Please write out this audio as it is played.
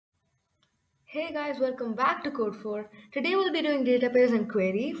Hey guys, welcome back to Code 4. Today we'll be doing database and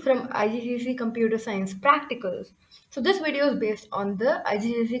query from Igcse Computer Science Practicals. So this video is based on the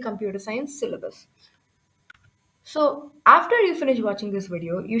Igcse Computer Science syllabus. So after you finish watching this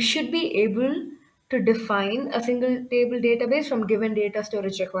video, you should be able to define a single table database from given data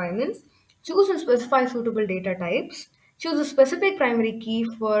storage requirements, choose and specify suitable data types, choose a specific primary key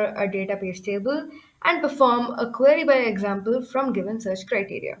for a database table, and perform a query by example from given search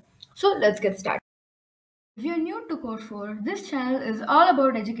criteria. So let's get started. If you're new to Code 4, this channel is all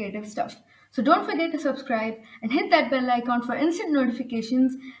about educative stuff. So don't forget to subscribe and hit that bell icon for instant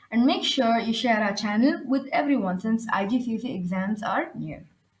notifications, and make sure you share our channel with everyone since IGCSE exams are near.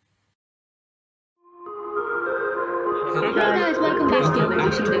 Hey guys, welcome back to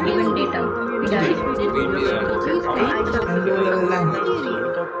Introducing the Given Data. Guys,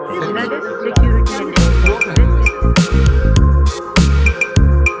 that is security and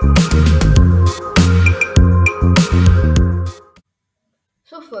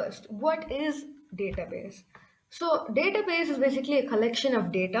So first, what is database? So database is basically a collection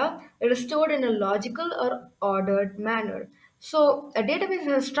of data that is stored in a logical or ordered manner. So a database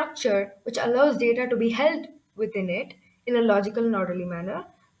has a structure which allows data to be held within it in a logical and orderly manner,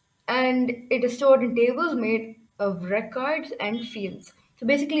 and it is stored in tables made of records and fields. So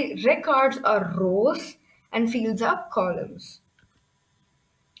basically records are rows and fields are columns.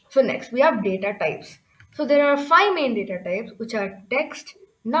 So next we have data types. So there are five main data types, which are text,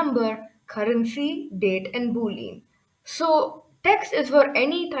 number, currency, date, and boolean. So text is for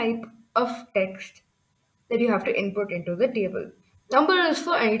any type of text that you have to input into the table. Number is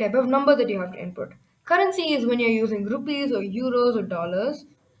for any type of number that you have to input. Currency is when you're using rupees or euros or dollars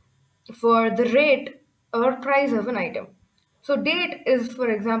for the rate or price of an item. So date is, for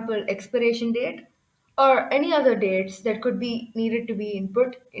example, expiration date or any other dates that could be needed to be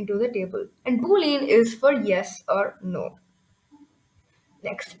input into the table. And boolean is for yes or no.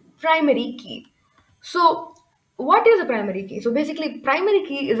 Next, primary key. So what is a primary key? So basically primary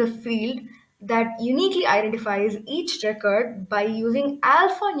key is a field that uniquely identifies each record by using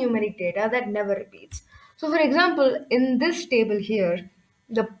alphanumeric data that never repeats. So for example, in this table here,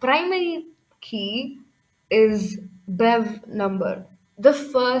 the primary key is bev number, the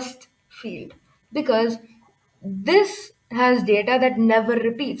first field, because this has data that never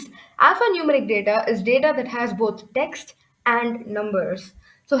repeats. Alphanumeric data is data that has both text and numbers.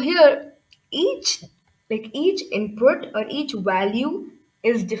 So here, each each input or each value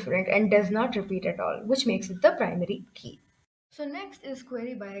is different and does not repeat at all, which makes it the primary key. So next is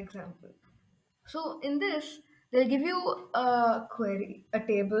query by example. So in this, they'll give you a query, a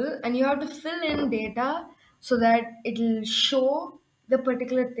table, and you have to fill in data so that it'll show the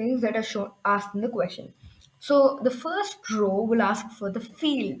particular things that are shown asked in the question. So the first row will ask for the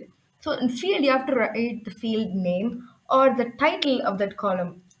field. So in field, you have to write the field name or the title of that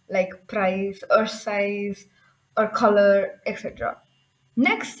column, like price or size or color, etc.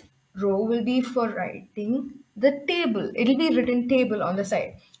 Next row will be for writing the table. It'll be written table on the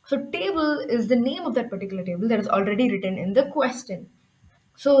side. So table is the name of that particular table that is already written in the question.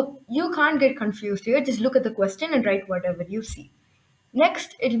 So you can't get confused here. Just look at the question and write whatever you see.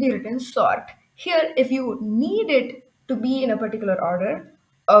 Next, it'll be written sort. Here, if you need it to be in a particular order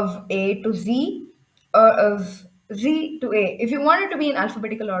of A to Z or of Z to A, if you want it to be in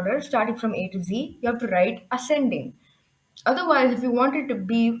alphabetical order starting from A to Z, you have to write ascending. Otherwise, if you want it to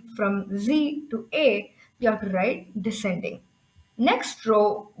be from Z to A, you have to write descending. Next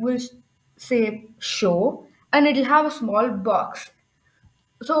row will say show, and it'll have a small box.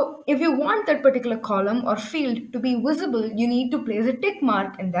 So if you want that particular column or field to be visible, you need to place a tick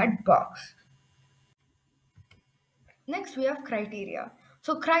mark in that box. Next, we have criteria.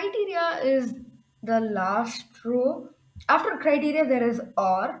 So criteria is the last row. After criteria, there is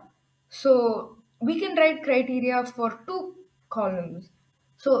or. So we can write criteria for two columns.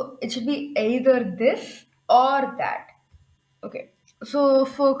 So it should be either this or that. Okay. So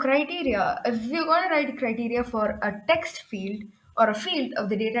for criteria, if you're going to write criteria for a text field or a field of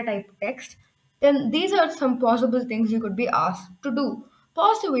the data type text, then these are some possible things you could be asked to do.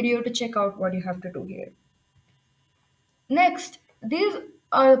 Pause the video to check out what you have to do here. Next, these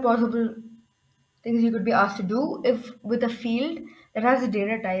are the possible things you could be asked to do if with a field that has a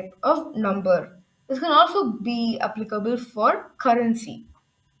data type of number. This can also be applicable for currency.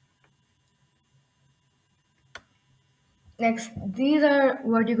 Next, these are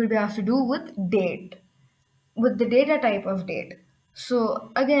what you could be asked to do with date, with the data type of date.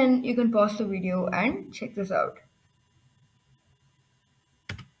 So again, you can pause the video and check this out.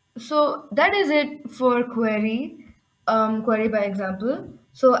 So that is it for query by example.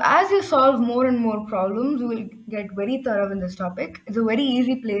 So as you solve more and more problems, you will get very thorough in this topic. It's a very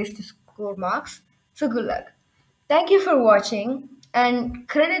easy place to score marks. So good luck. Thank you for watching, and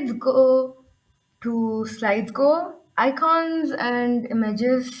credits go to Slides Go. Icons and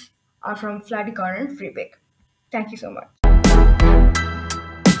images are from Flatiron and Freepik. Thank you so much.